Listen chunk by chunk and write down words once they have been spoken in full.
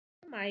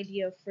my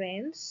dear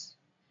friends.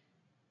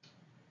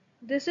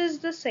 This is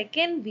the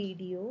second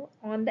video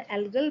on the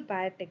algal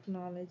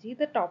biotechnology.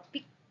 The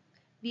topic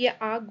we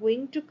are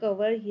going to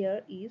cover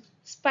here is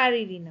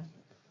spirulina.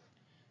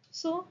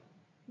 So,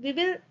 we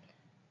will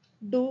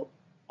do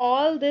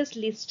all these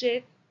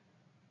listed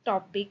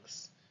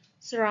topics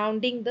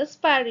surrounding the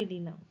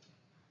spirulina.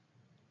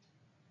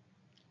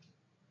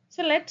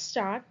 So, let's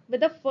start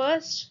with the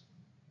first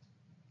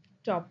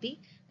topic,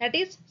 that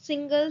is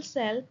single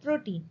cell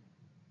protein.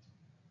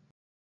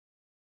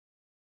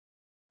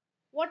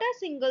 What are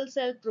single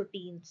cell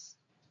proteins?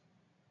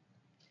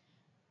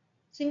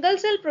 Single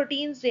cell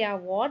proteins, they are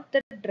what?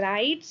 The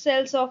dried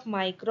cells of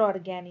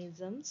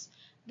microorganisms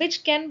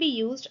which can be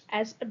used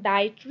as a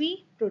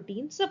dietary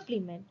protein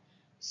supplement.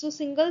 So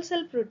single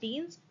cell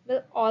proteins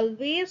will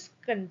always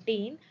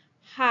contain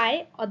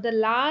high or the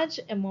large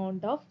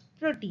amount of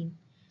protein.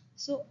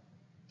 So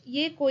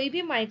ये कोई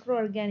भी micro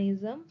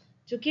organism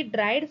जो कि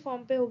dried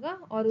form पे होगा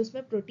और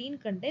उसमें protein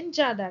content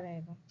ज़्यादा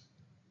रहेगा.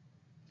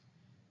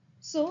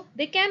 So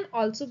they can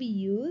also be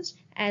used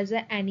as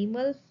an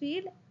animal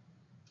feed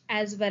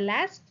as well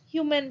as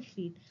human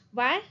feed.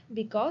 Why?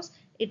 Because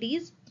it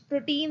is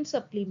protein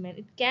supplement.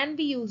 It can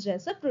be used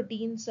as a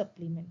protein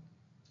supplement.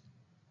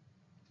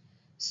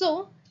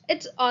 So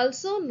it's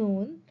also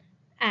known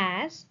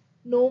as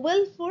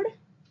novel food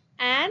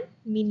and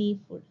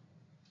mini food.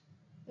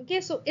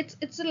 Okay, so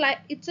it's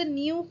a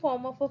new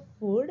form of a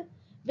food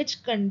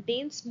which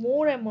contains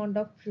more amount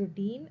of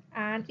protein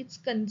and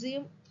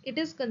it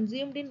is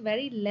consumed in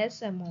very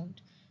less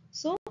amount.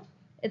 So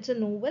it's a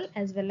novel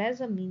as well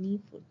as a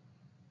mini food.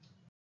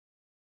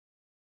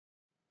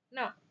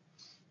 Now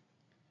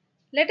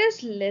let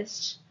us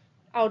list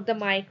out the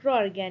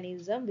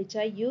microorganisms which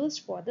are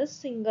used for the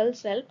single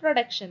cell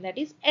production, that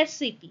is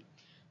SCP.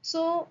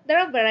 So there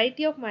are a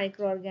variety of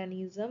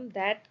microorganisms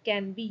that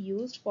can be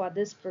used for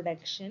this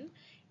production.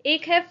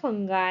 एक है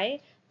fungi,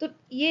 तो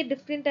ये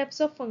different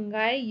types of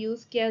fungi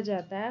use किया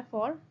जाता है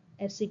for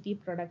SCP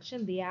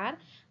production. They are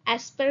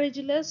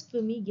Aspergillus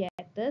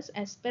fumigatus,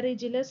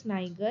 Aspergillus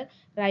niger,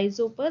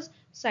 Rhizopus,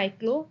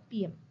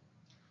 Cyclopeum.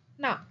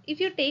 Now if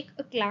you take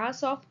a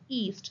class of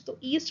yeast, तो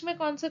yeast में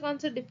कौन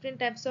से different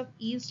types of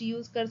yeast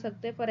use कर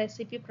सकते हैं for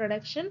SCP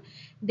production?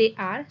 They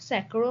are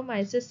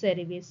Saccharomyces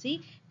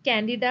cerevisiae,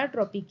 Candida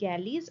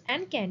tropicalis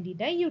and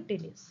Candida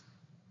utilis.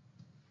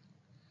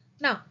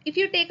 Now if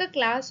you take a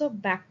class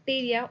of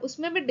bacteria,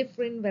 उसमें भी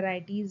different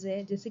varieties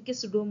है, जैसे कि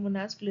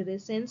Pseudomonas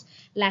fluorescens,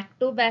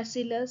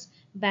 Lactobacillus,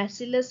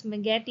 Bacillus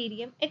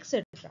megaterium,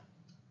 etc.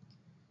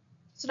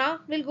 So now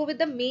we'll go with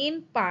the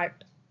main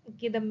part.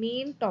 Okay, the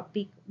main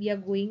topic we are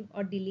going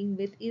or dealing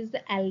with is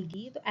the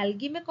algae. तो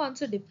algae में कौन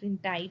से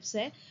different types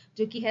है,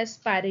 जो कि है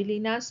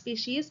spirulina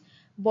species,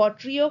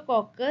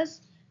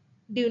 Botryococcus,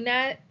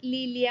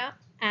 Dunalilia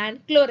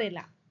and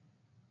Chlorella.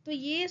 तो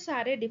ये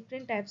सारे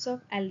different types of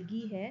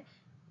algae है.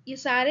 ये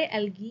सारे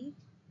algae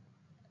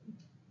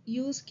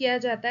यूज किया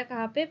जाता है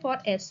कहाँ पे? For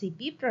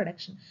SCP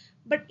production.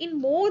 But in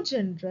more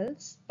general,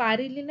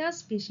 spirulina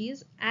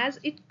species, as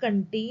it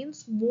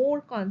contains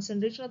more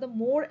concentration or the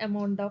more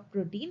amount of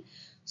protein,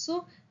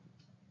 so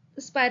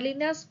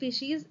spirulina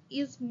species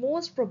is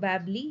most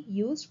probably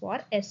used for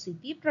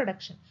SCP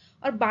production.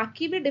 और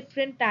बाकी भी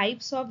different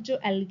types of जो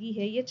algae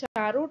है, ये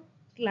चारों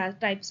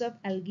types of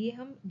algae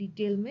हम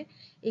detail में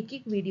एक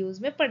एक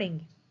वीडियोस में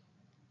पढ़ेंगे.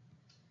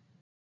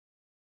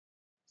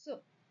 So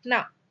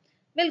now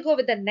we'll go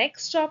with the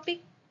next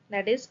topic,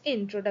 that is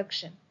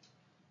introduction.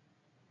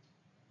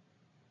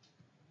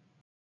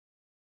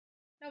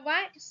 Now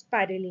why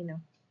spirulina?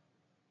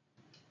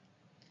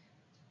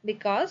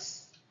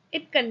 Because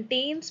it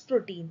contains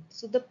protein.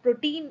 So the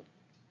protein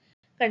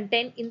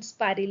content in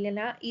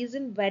spirulina is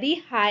in very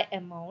high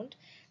amount,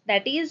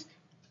 that is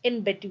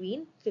in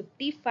between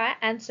 55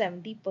 and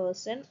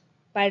 70%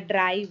 by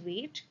dry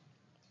weight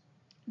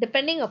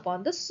depending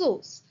upon the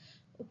source.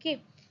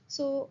 Okay,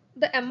 so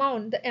the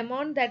amount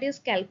that is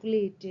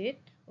calculated,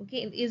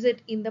 okay, is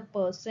it in the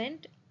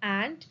percent,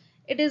 and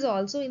it is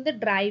also in the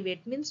dry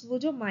weight, means वो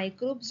जो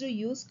microbes जो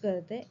use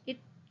करते हैं, it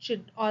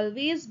should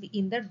always be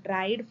in the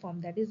dried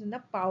form, that is in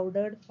the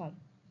powdered form.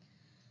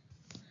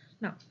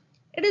 Now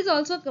it is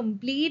also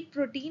complete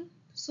protein.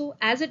 So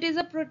as it is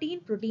a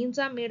protein, proteins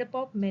are made up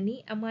of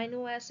many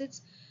amino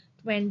acids,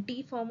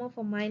 20 form of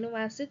amino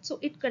acids. So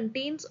it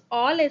contains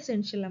all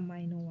essential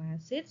amino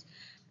acids.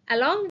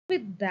 Along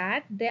with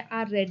that, there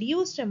are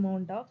reduced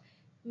amount of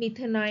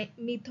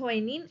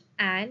methionine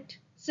and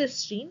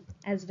cysteine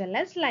as well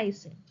as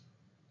lysine.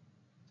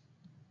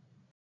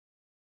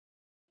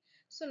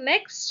 So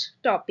next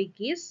topic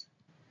is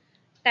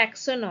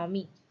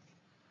taxonomy.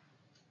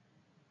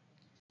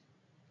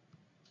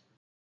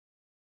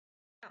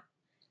 Now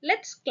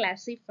let's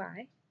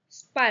classify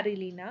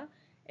spirulina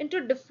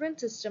into different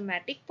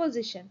systematic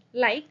position.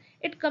 Like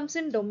it comes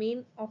in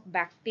domain of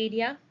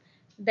bacteria,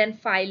 then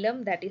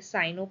phylum, that is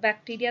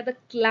cyanobacteria. The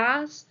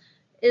class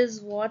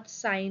is what?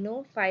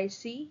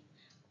 Cyanophyceae.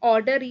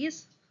 Order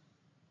is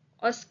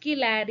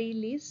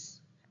Oscillarilis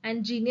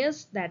and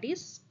genus, that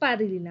is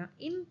spirulina.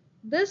 In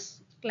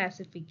this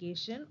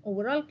classification,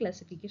 overall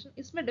classification,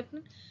 इसमें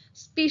different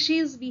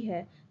species भी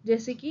है,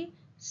 जैसे कि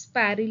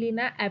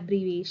स्पैरुलिना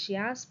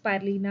एब्रीवेशिया,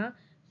 स्पैरुलिना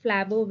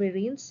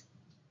फ्लैबोविरिंस,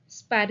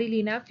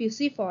 स्पैरुलिना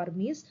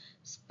फ्यूसिफॉर्मिस,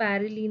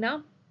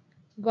 स्पैरुलिना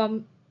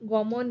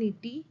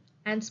गोमोनिटी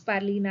and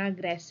Spirulina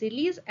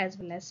gracilis as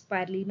well as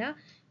Spirulina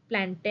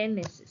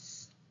plantaensis.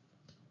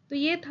 तो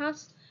ये था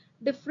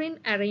different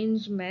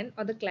arrangement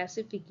or the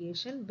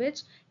classification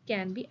which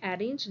can be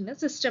arranged in a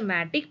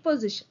systematic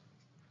position.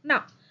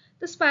 Now,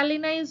 the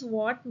spirulina is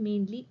what?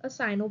 Mainly a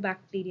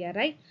cyanobacteria,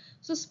 right?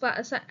 So,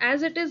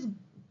 as it is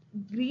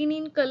green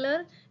in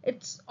color,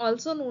 it's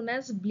also known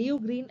as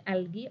blue-green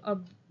algae or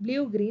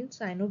blue-green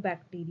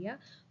cyanobacteria.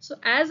 So,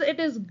 as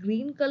it is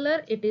green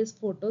color, it is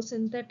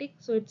photosynthetic.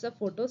 So, it's a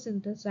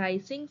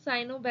photosynthesizing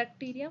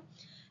cyanobacteria,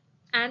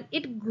 and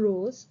it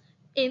grows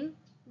in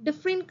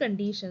different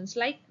conditions.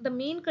 Like the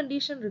main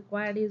condition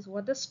required is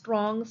what? The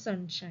strong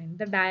sunshine.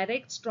 The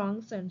direct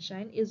strong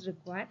sunshine is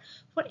required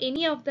for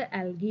any of the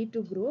algae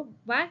to grow.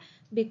 Why?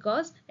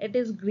 Because it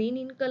is green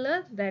in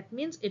color, that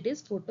means it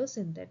is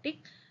photosynthetic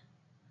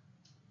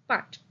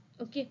part.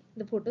 Okay,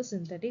 the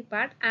photosynthetic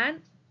part,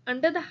 and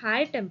under the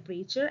high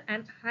temperature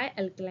and high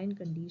alkaline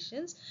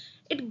conditions,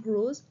 it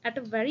grows at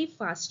a very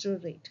faster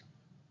rate.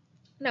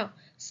 Now,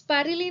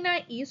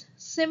 spirulina is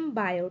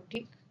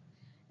symbiotic.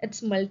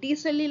 It's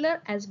multicellular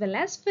as well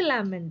as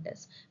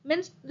filamentous.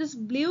 Means this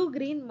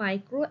blue-green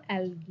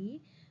microalgae,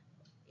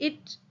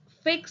 it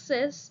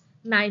fixes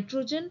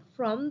nitrogen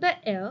from the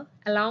air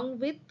along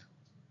with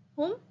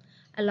whom?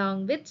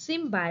 Along with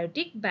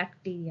symbiotic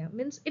bacteria.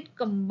 Means it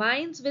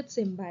combines with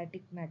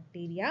symbiotic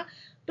bacteria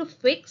to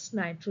fix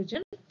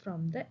nitrogen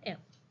from the air.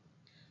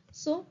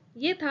 So,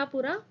 ये था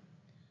पूरा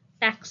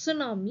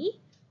taxonomy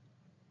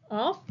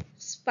of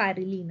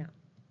spirulina.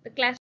 The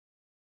class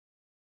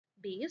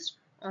based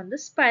on the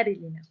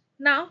spirulina.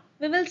 Now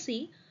we will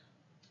see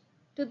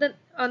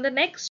on the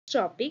next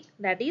topic,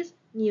 that is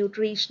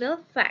nutritional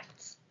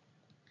facts.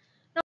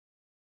 Now,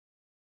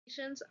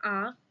 nutrients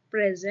are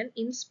present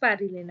in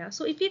spirulina.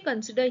 So if you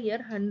consider here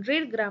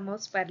 100 gram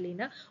of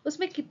spirulina,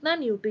 उसमें कितना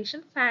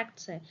nutrition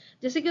facts है,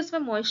 जैसे कि उसमें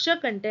moisture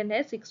content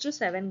है 6 to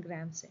 7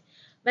 grams है.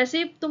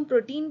 वैसे तुम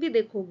प्रोटीन भी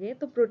देखोगे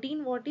तो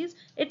protein what is,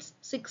 it's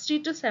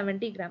 60 to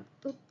 70 ग्राम.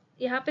 तो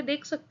यहाँ पे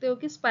देख सकते हो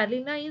कि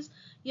spirulina is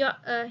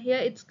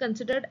here it's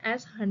considered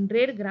as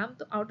 100 gram.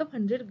 तो out of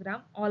 100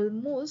 gram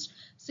almost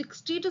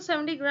 60 to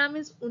 70 gram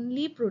is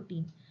only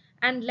protein,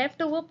 and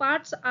leftover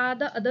parts are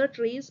the other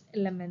trace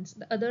elements,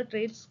 the other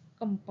trace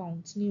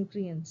compounds,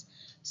 nutrients.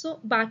 So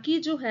बाकी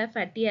जो है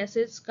fatty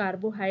acids,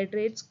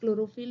 carbohydrates,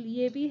 chlorophyll,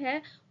 ये भी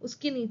है,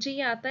 उसके नीचे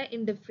ये आता है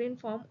in different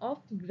form of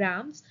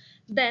grams.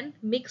 Then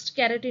mixed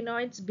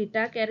carotenoids,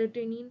 beta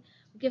carotene,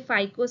 okay,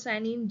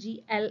 phycocyanin,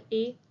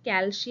 GLA,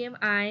 calcium,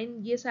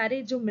 iron, ये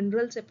सारे जो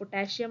minerals है,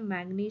 potassium,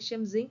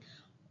 magnesium, zinc.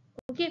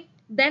 Okay,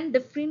 then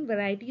different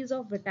varieties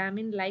of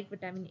vitamin like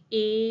vitamin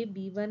A,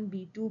 B1,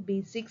 B2,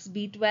 B6,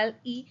 B12,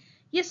 E,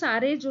 ये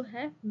सारे जो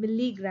है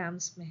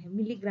milligrams में है,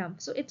 milligram.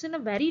 So it's in a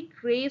very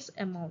trace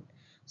amount.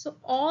 So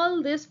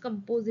all this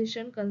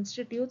composition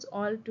constitutes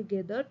all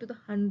together to the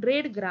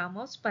 100 gram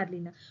of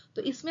spirulina.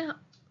 तो इसमें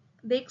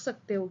देख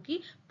सकते हो कि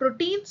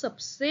प्रोटीन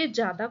सबसे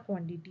ज्यादा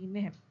क्वांटिटी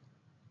में है.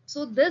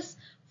 So this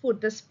food,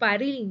 the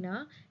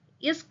spirulina,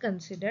 is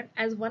considered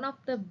as one of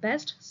the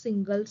best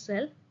single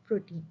cell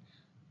protein.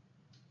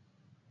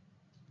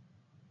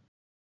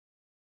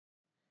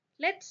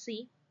 Let's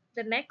see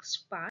the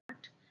next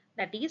part,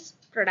 that is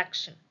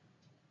production.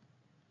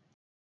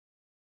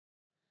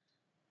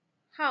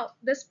 How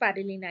the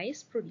spirulina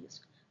is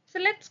produced. So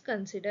let's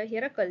consider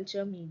here a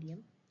culture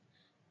medium.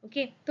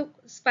 Okay, तो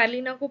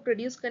spirulina को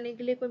produce करने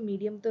के लिए कोई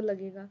medium तो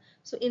लगेगा.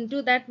 So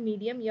into that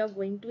medium you are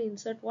going to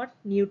insert what?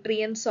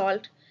 Nutrient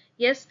salt.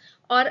 Yes,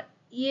 और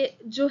ये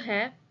जो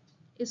है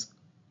इस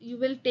you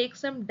will take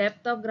some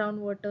depth of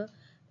groundwater.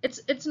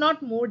 It's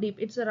not more deep.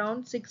 It's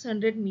around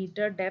 600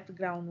 meter depth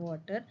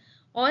groundwater.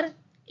 और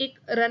एक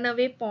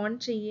runaway pond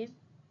चाहिए.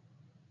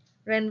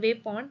 Runway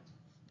pond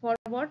for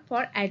what?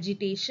 For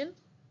agitation.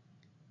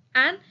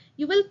 And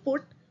you will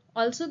put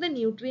also the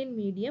nutrient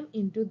medium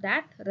into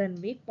that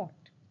runway pond.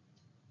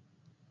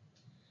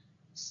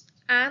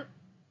 And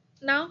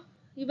now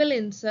you will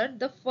insert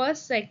the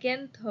first,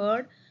 second,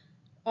 third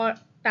or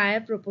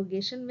tier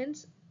propagation.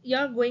 Means you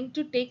are going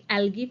to take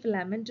algae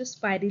filament, जो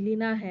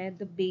spirulina है,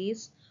 the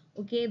base,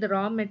 okay, the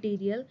raw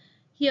material.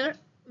 Here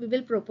we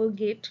will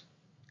propagate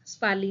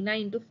spirulina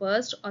into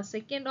first or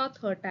second or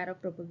third tier of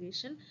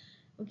propagation.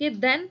 Okay,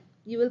 then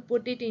you will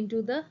put it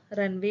into the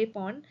runway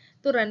pond.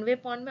 तो runway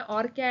pond में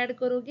और क्या add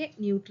करोगे?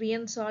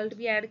 Nutrient salt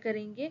भी add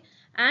करेंगे,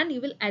 and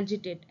you will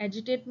agitate.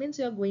 Agitate means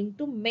you are going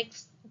to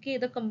mix, okay,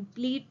 the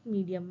complete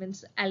medium,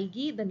 means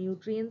algae, the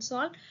nutrient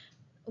salt,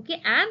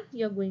 okay, and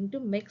you are going to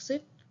mix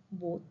it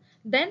both.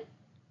 Then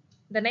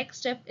the next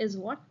step is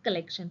what?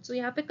 Collection. So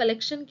यहाँ पे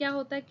collection क्या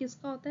होता है,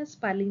 किसका होता है?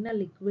 Spirulina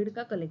liquid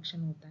का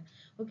collection होता है,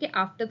 okay,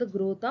 after the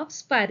growth of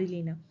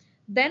spirulina.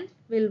 Then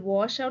we'll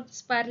wash out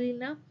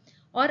spirulina,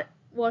 और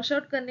वॉश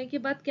आउट करने के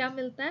बाद क्या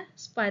मिलता है?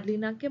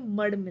 स्पायरुलिना के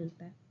मड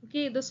मिलता है,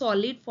 okay, the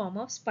solid form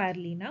of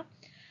spirulina.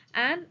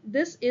 and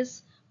this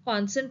is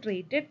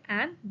concentrated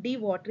and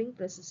dewatering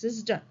process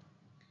is done.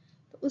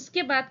 तो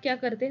उसके बाद क्या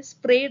करते हैं,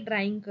 स्प्रे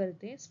ड्राइंग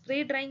करते हैं.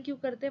 स्प्रे ड्राइंग क्यों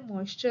करते हैं,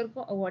 मॉइस्चर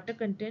को, वाटर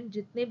कंटेंट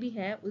जितने भी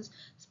है उस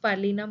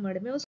स्पालिना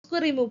मड में उसको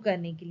रिमूव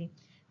करने के लिए.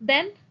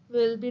 Then we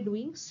will be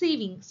doing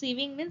sieving.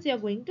 Sieving means you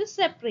are going to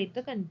separate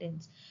the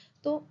contents.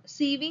 तो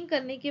सीविंग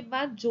करने के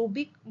बाद जो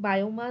भी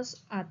बायोमास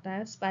आता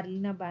है,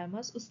 स्पारुलिना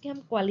बायोमास, उसके हम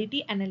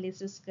क्वालिटी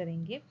एनालिसिस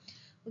करेंगे.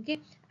 Okay,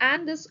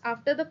 and this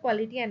after the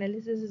quality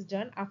analysis is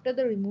done, after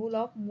the removal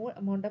of more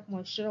amount of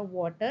moisture of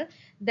water,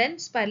 then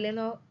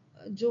spirulina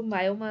जो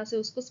बायोमास है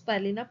उसको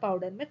स्पारुलिना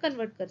पाउडर में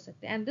कन्वर्ट कर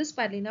सकते हैं, and this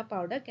spirulina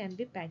powder can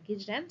be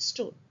packaged and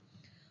stored.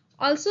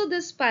 Also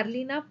this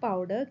spirulina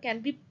powder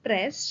can be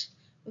pressed,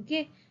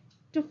 okay,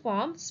 to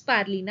form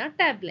spirulina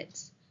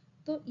tablets.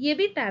 तो ये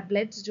भी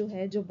tablets जो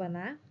है, जो बना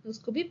है,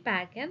 उसको भी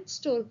पैक एंड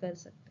स्टोर कर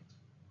सकते हैं.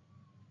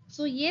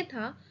 So ये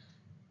था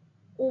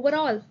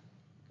overall,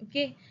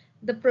 okay,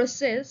 the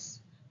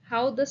process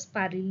how the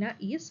spirulina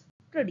is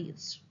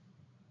produced.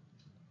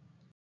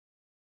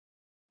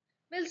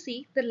 We'll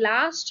see the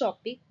last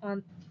topic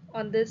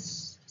on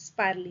this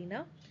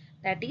spirulina,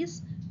 that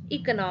is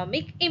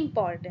economic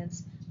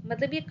importance.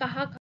 मतलब ये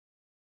कहाँ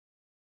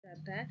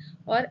जाता है,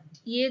 और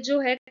ये जो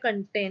है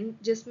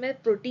कंटेंट जिसमें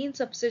प्रोटीन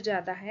सबसे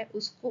ज्यादा है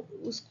उसको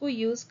उसको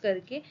यूज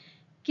करके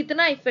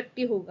कितना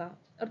इफेक्टिव होगा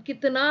और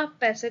कितना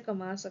पैसे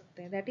कमा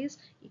सकते हैं, that is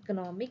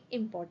economic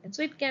importance.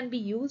 So it can be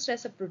used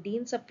as a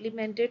protein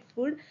supplemented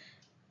food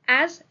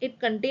as it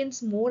contains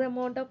more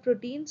amount of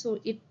protein, so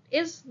it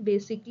is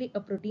basically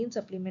a protein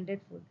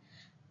supplemented food.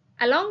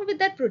 Along with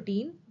that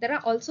protein, there are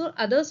also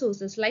other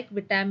sources like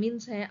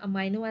vitamins है,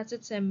 amino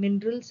acids है,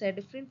 minerals है,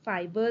 different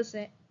fibers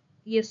है,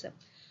 ये सब.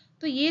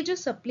 तो ये जो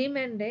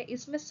supplement है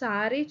इसमें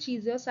सारे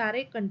चीजें और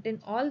सारे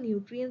content, all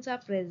nutrients are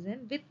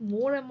present with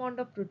more amount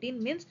of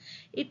protein, means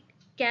it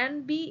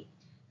can be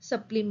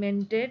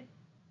supplemented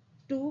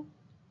to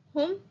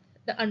whom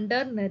the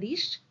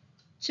undernourished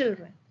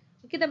children.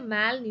 Okay, the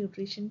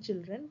malnutrition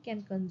children can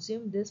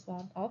consume this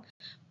form of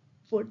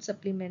food,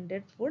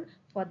 supplemented food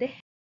for the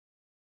health.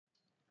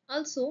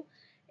 Also,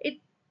 it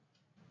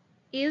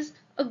is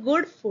a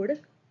good food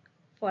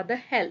for the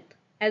health,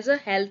 as a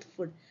health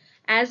food,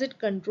 as it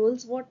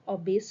controls what,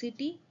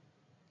 obesity.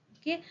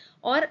 Okay,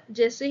 और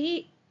जैसे ही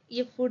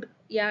ये food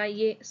या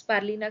ये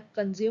स्पारुलिना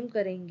consume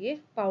करेंगे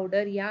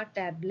powder या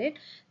tablet,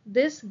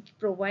 this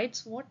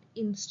provides what,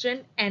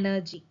 instant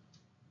energy.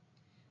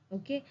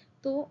 Okay,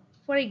 तो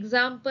for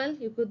example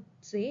you could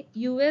say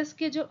US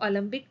के जो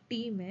ओलंपिक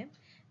टीम है,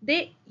 दे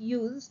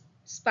use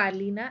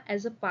स्पारुलिना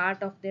as a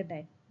part of their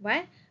diet.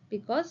 Why?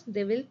 Because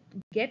they will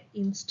get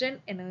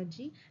instant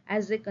energy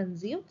as they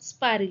consume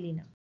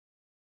स्पारुलिना.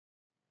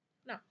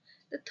 Now,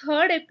 the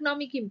third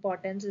economic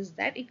importance is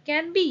that it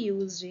can be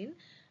used in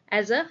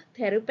as a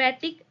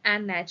therapeutic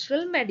and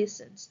natural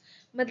medicines.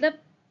 मतलब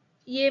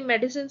ये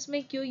medicines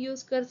में क्यों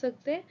use कर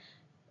सकते हैं?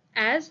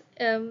 As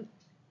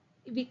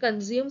we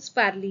consume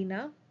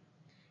spirulina,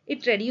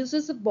 it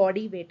reduces the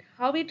body weight.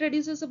 How it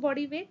reduces the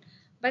body weight?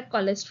 By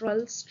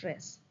cholesterol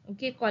stress.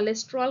 Okay,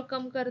 cholesterol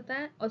कम करता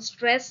है और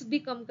stress भी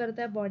कम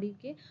करता है body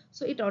के,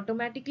 so it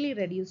automatically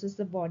reduces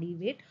the body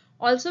weight.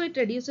 Also, it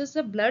reduces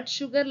the blood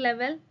sugar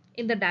level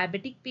in the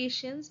diabetic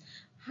patients.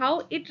 How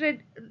it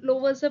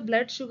lowers the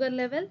blood sugar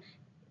level?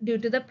 Due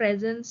to the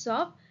presence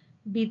of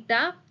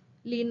beta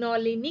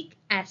linolenic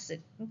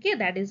acid. Okay,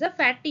 that is a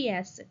fatty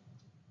acid.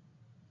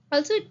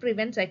 Also, it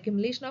prevents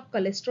accumulation of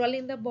cholesterol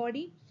in the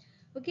body.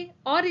 Okay,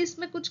 और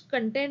इसमें कुछ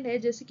content है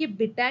जैसे कि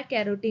beta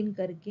carotene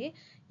करके,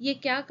 ये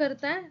क्या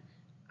करता है,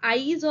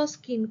 आईज और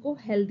स्किन को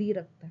हेल्दी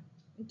रखता है.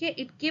 Okay,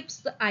 it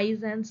keeps the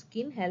eyes and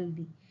skin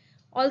healthy.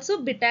 Also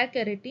beta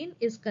carotene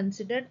is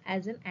considered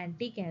as an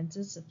anti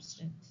cancer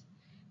substance,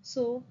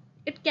 so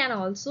it can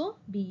also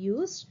be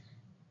used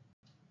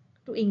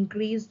to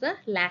increase the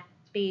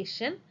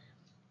lactation.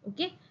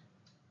 Okay,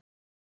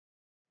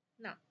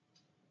 now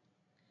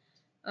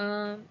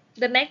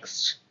the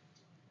next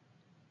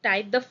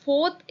type, the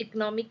fourth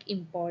economic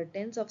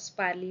importance of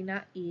spirulina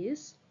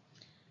is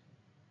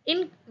in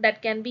that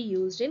can be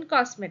used in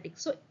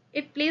cosmetics. So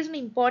it plays an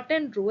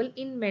important role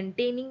in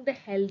maintaining the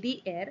healthy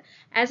air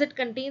as it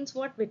contains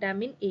what,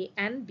 vitamin A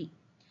and B.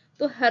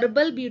 तो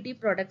herbal beauty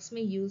products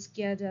में use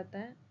किया जाता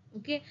है.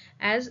 Okay,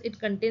 as it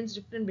contains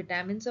different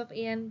vitamins of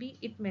A and B,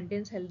 it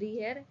maintains healthy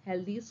hair,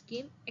 healthy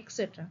skin,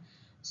 etc.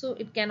 So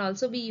it can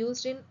also be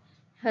used in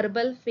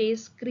herbal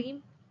face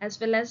cream as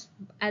well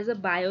as a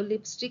bio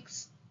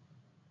lipsticks,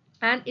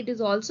 and it is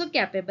also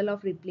capable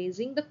of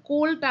replacing the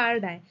coal tar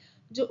dye,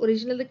 जो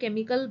original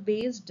chemical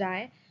based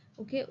die,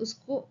 okay,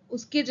 उसको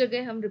उसके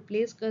जगह हम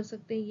replace कर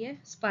सकते हैं ये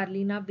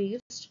स्पारुलिना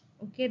based,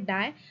 okay,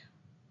 die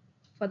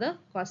for the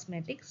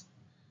cosmetics.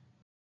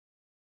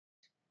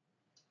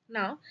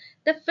 Now,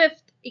 the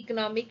fifth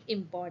economic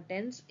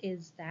importance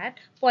is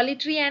that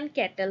poultry and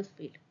cattle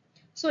feed.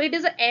 So it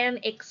is an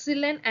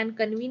excellent and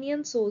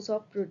convenient source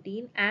of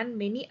protein and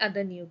many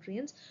other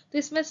nutrients. तो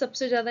इसमें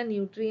सबसे ज़्यादा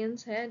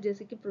nutrients है,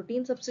 जैसे कि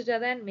protein सबसे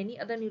ज़्यादा and many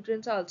other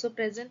nutrients are also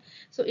present.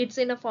 So it's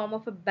in a form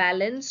of a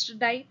balanced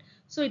diet.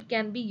 So it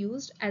can be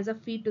used as a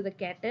feed to the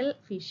cattle,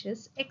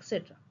 fishes,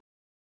 etc.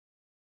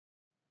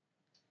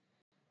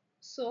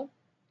 So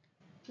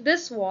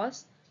this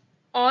was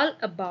all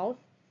about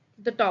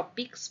the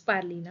topic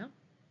Spirulina.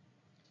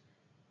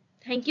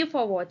 Thank you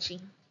for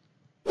watching.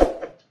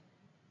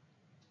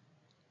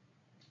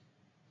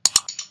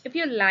 If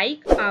you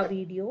like our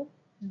video,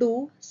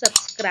 do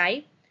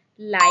subscribe,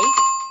 like,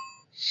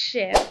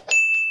 share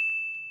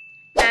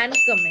and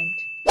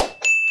comment.